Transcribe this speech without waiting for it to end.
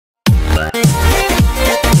Hi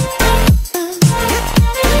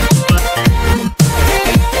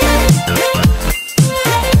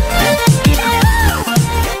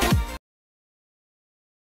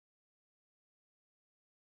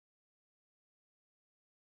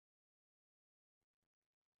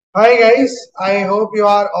guys, I hope you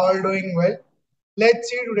are all doing well.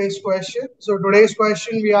 Let's see today's question. So today's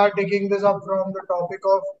question we are taking this up from the topic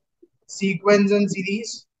of sequence and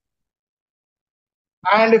series.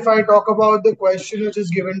 And if I talk about the question which is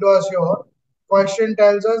given to us here, question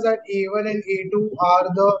tells us that A1 and A2 are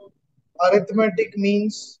the arithmetic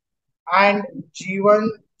means and G1,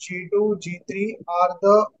 G2, G3 are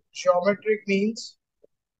the geometric means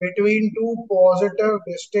between two positive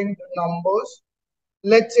distinct numbers.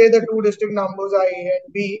 Let's say the two distinct numbers are A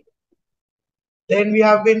and B. Then we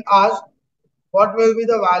have been asked what will be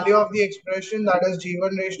the value of the expression, that is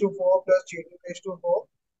G1 raised to 4 plus G2 raised to 4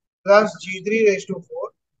 plus G3 raised to 4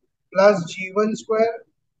 plus G1 square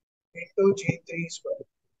into G3 square.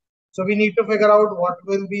 So we need to figure out what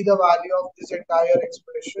will be the value of this entire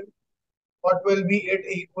expression, what will be it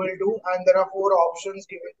equal to, and there are four options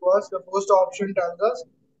given to us. The first option tells us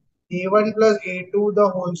A1 plus A2 the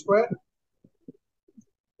whole square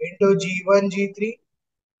into G1 G3.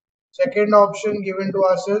 Second option given to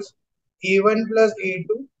us is A1 plus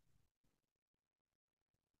A2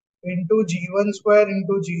 into G1 square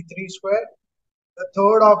into G3 square. The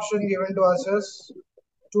third option given to us is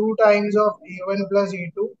 2 times of A1 plus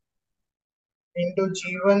A2 into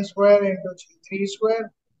G1 square into G3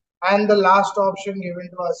 square. And the last option given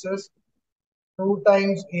to us is 2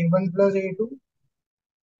 times A1 plus A2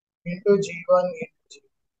 into G1 into G.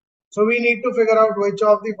 So we need to figure out which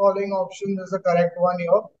of the following options is the correct one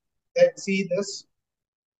here. Let's see this.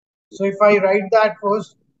 So if I write that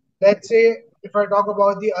first, let's say if I talk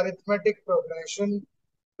about the arithmetic progression,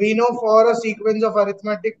 we know for a sequence of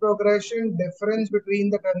arithmetic progression, difference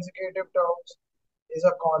between the consecutive terms is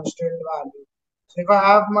a constant value. So if I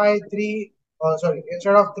have my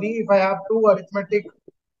instead of three, if I have two arithmetic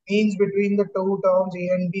means between the two terms A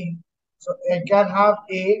and B, so I can have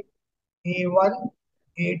A1,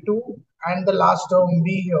 A2, and the last term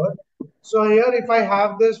B here. So here, if I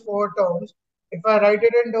have this four terms, if I write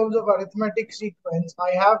it in terms of arithmetic sequence,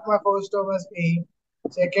 I have my first term as A,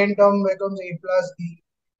 second term becomes A plus D,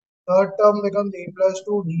 third term becomes A plus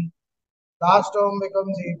 2D, last term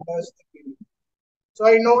becomes A plus 3D. So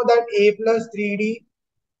I know that A plus 3D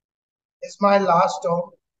is my last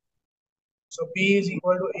term. So B is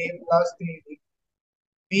equal to A plus 3D.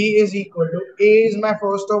 B is equal to A is my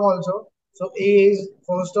first term also. So A is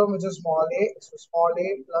first term, which is small a. So small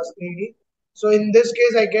a plus 3D. So in this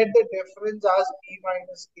case, I get the difference as B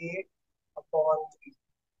minus A upon 3.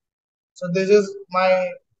 So this is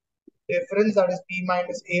my difference, that is B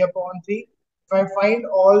minus A upon 3. If I find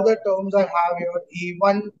all the terms I have here,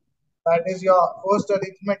 A1, that is your first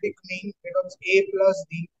arithmetic mean, becomes A plus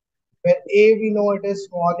D, where A we know it is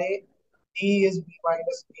small a, D is B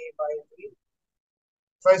minus A by 3.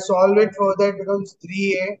 If I solve it further, it becomes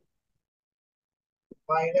 3A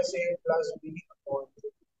minus A plus B upon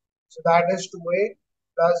 3. So that is 2A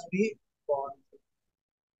plus B upon 3.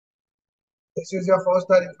 This is your first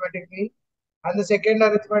arithmetic mean. And the second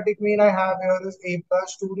arithmetic mean I have here is A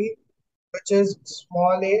plus 2D, which is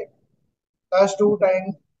small a plus 2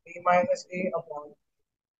 times B minus A upon 3.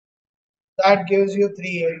 That gives you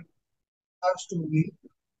 3A plus 2B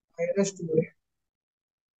minus 2A.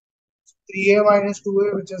 3A minus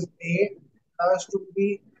 2A, which is A plus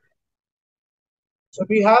 2B. So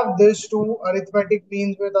we have these two arithmetic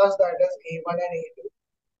means with us, that is A1 and A2.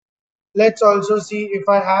 Let's also see if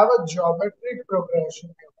I have a geometric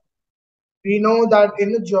progression. We know that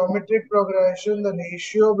in the geometric progression, the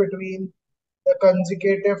ratio between the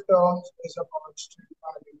consecutive terms is a constant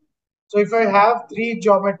value. So if I have three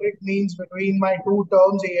geometric means between my two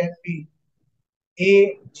terms A and B,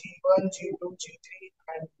 A, G1, G2, G3,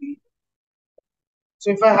 and B. So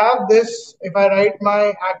if I have this, if I write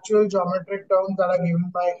my actual geometric terms that are given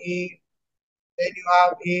by A, then you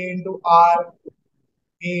have A into R,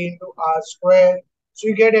 A into R square. So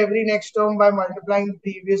you get every next term by multiplying the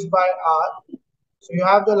previous by R. So you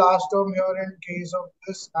have the last term here in case of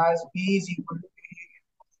this as B is equal to A.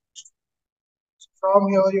 So from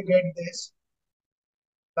here you get this.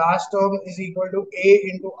 Last term is equal to A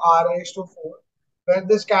into R raised to 4, where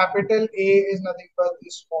this capital A is nothing but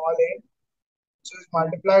this small a, which is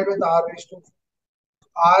multiplied with R raised to 4.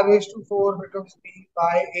 R raised to 4 becomes B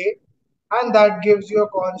by A, and that gives you a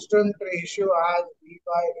constant ratio as B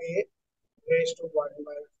by A raised to 1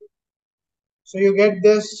 by 4. So you get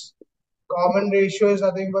this common ratio is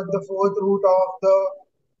nothing but the fourth root of the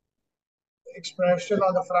expression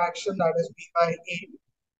or the fraction that is b by a.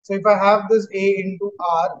 So if I have this a into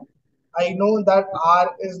r, I know that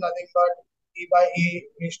r is nothing but b by a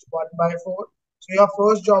raised to 1 by 4. So your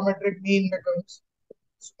first geometric mean becomes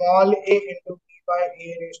small a into b by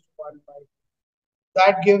a raised to 1 by 4.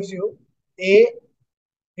 That gives you a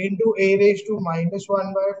into a raised to minus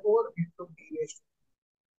 1 by 4 into b raised to.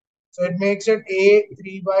 So it makes it a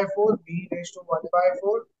 3 by 4, b raised to 1 by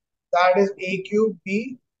 4. That is a cube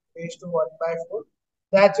b raised to 1 by 4.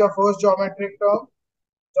 That's your first geometric term.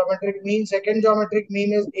 Geometric mean. Second geometric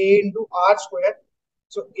mean is a into r square.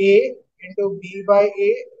 So a into b by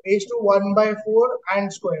a raised to 1 by 4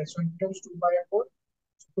 and square. So it becomes 2 by 4.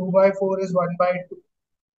 So 2 by 4 is 1 by 2.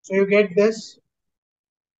 So you get this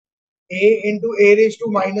a into a raised to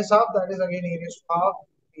minus half, that is again a raised to half,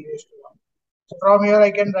 b raised to 1. So from here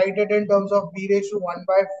I can write it in terms of b raised to 1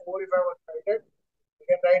 by 4 if I want to write it. I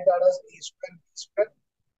can write that as a square b square.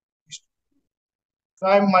 So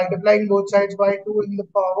I'm multiplying both sides by 2 in the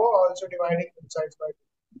power, also dividing both sides by 2.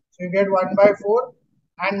 So you get 1 by 4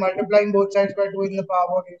 and multiplying both sides by 2 in the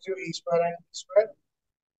power gives you a square and b square.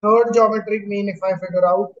 Third geometric mean if I figure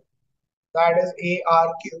out, that is a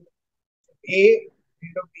r cube. A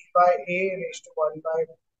into b by a raised to 1 by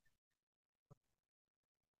 4.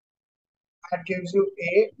 That gives you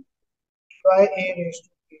a by a raised to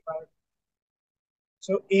 3 by 4.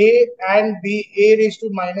 So a and b, a raised to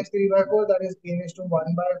minus 3 by 4, that is a raised to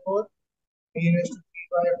 1 by 4, a raised to 3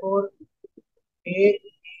 by 4, a b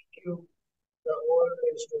cube, the whole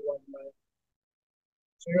raised to 1 by 4.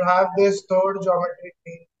 So you have this third geometric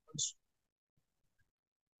mean.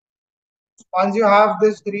 Once you have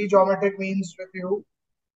this three geometric means with you,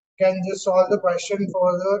 can just solve the question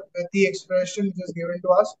further with the expression which is given to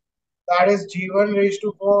us. That is g1 raised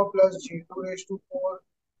to 4 plus g2 raised to 4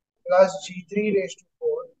 plus g3 raised to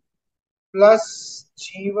 4 plus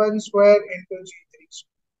g1 square into g3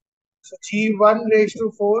 square. So g1 raised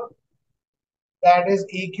to 4, that is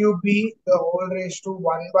a cube b, the whole raised to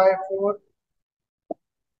 1 by 4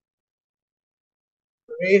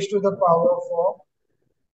 raised to the power 4,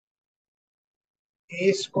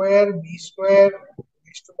 a square b square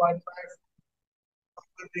raised to 1 by 4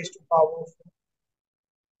 raised to power 4.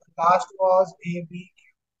 The last was ab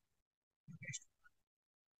cube raised to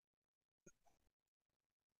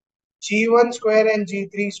g1 square and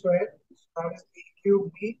g3 square, that is a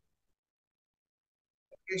cube b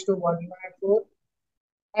raised to 1 by 4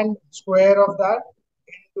 and square of that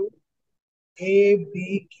into a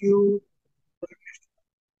b cube.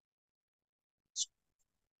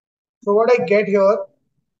 So what I get here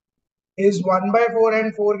is 1 by 4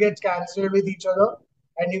 and 4 gets cancelled with each other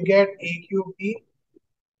and you get a cube b.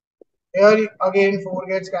 Here again 4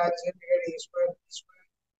 gets cancelled, you get a square b square.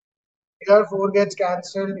 Here 4 gets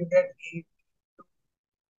cancelled, you get a.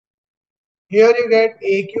 Here you get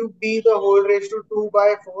a cube b the whole raised to 2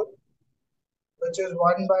 by 4, which is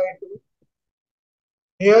 1 by 2.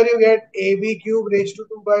 Here you get ab cube raised to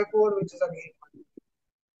 2 by 4, which is again 1.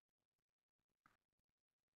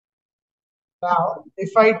 Now,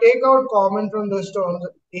 if I take out common from those terms,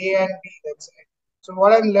 a and b, let's say. So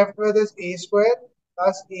what I'm left with is a square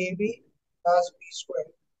plus ab plus b square.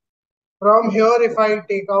 From here, if I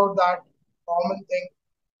take out that common thing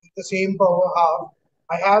with the same power half,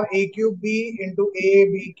 I have a cube b into a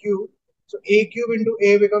b cube. So a cube into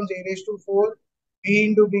a becomes a raised to 4, b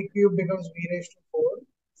into b cube becomes b raised to 4.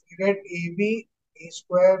 So you get ab a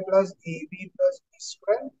square plus ab plus b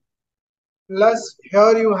square. Plus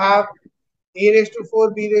here you have a raised to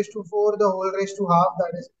 4, b raised to 4, the whole raised to half,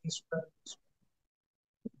 that is a square.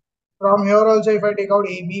 From here also, if I take out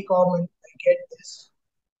ab common, I get this.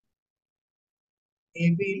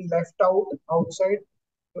 AB left out outside.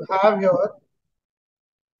 You have here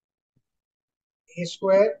a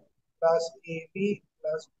square plus AB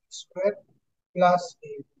plus b square plus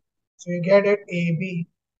AB. So you get it AB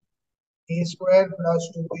a square plus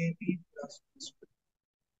 2AB plus b square.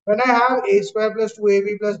 When I have a square plus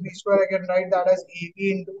 2AB plus b square, I can write that as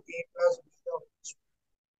AB into a plus b the whole square.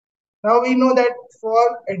 Now we know that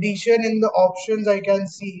for addition in the options, I can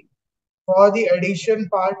see for the addition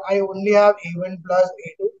part, I only have A1 plus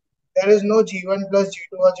A2. There is no G1 plus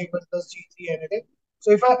G2 or G1 plus G3 anything.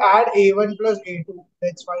 So if I add A1 plus A2,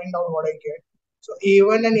 let's find out what I get. So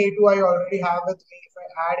A1 and A2 I already have with me. If I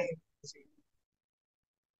add A plus A2,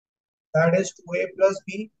 that is 2A plus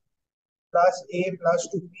B plus A plus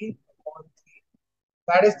 2B upon 3.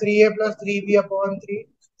 That is 3A plus 3B upon 3.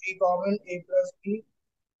 3 common A plus B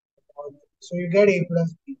upon 3. So you get A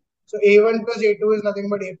plus B. So A1 plus A2 is nothing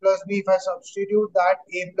but A plus B. If I substitute that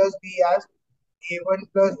A plus B as A1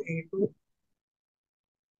 plus A2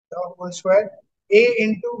 the whole square, A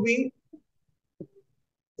into B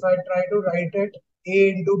if I try to write it A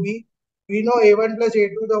into B, we know A1 plus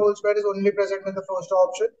A2 the whole square is only present in the first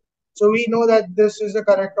option. So we know that this is the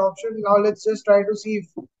correct option. Now let's just try to see if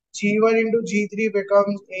G1 into G3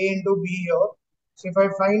 becomes A into B here. So if I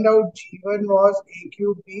find out G1 was A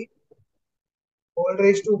cube B whole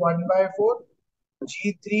raised to 1 by 4,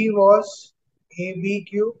 G3 was AB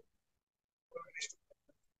cube.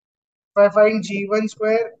 If I find G1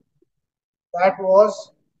 square, that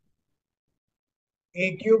was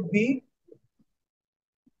A cube B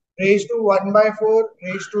raised to 1 by 4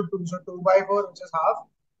 raised to 2. So 2 by 4, which is half.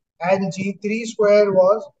 And G3 square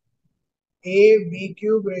was A B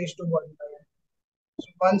cube raised to 1 by 4. So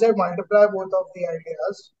once I multiply both of the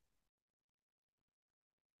ideas,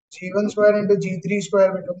 G1 square into G3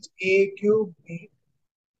 square becomes A cube B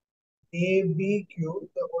AB cube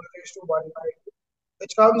the whole raised to 1 by 2,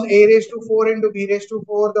 which comes A raised to 4 into B raised to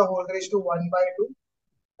 4 the whole raised to 1 by 2.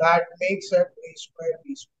 That makes it A square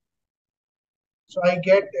B square. So I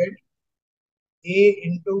get it A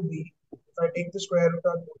into B. If I take the square root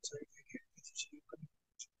on both sides, I get this G1.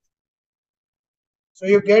 So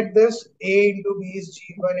you get this A into B is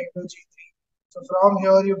G1 into G3. So from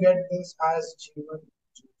here you get this as G1.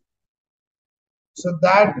 So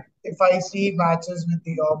that if I see matches with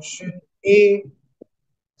the option A,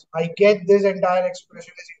 I get this entire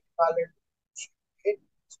expression is equivalent to A.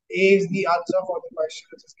 So A is the answer for the question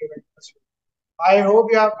which is given to us. I hope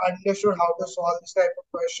you have understood how to solve this type of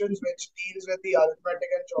questions which deals with the arithmetic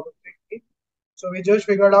and geometric mean. So we just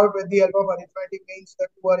figured out with the help of arithmetic means the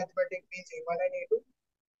two arithmetic means A1 and A2.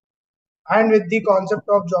 And with the concept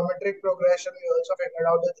of geometric progression, we also figured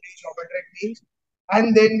out the three geometric means.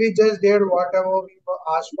 And then we just did whatever we were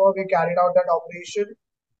asked for. We carried out that operation.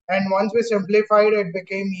 And once we simplified, it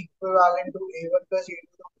became equivalent to A1 plus A2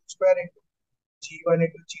 the whole square into G1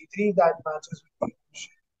 into G3. That matches with the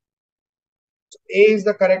equation. So A is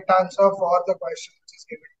the correct answer for the question which is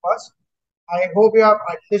given to us. I hope you have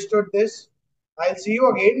understood this. I'll see you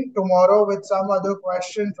again tomorrow with some other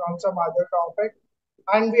question from some other topic.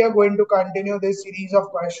 And we are going to continue this series of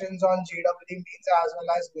questions on GEE means as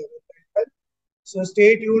well as level 12. So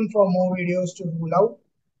stay tuned for more videos to rule out.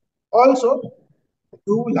 Also,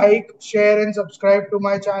 do like, share and subscribe to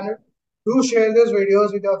my channel. Do share these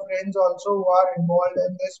videos with your friends also who are involved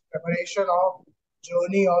in this preparation of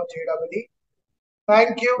journey of GEE.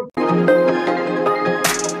 Thank you.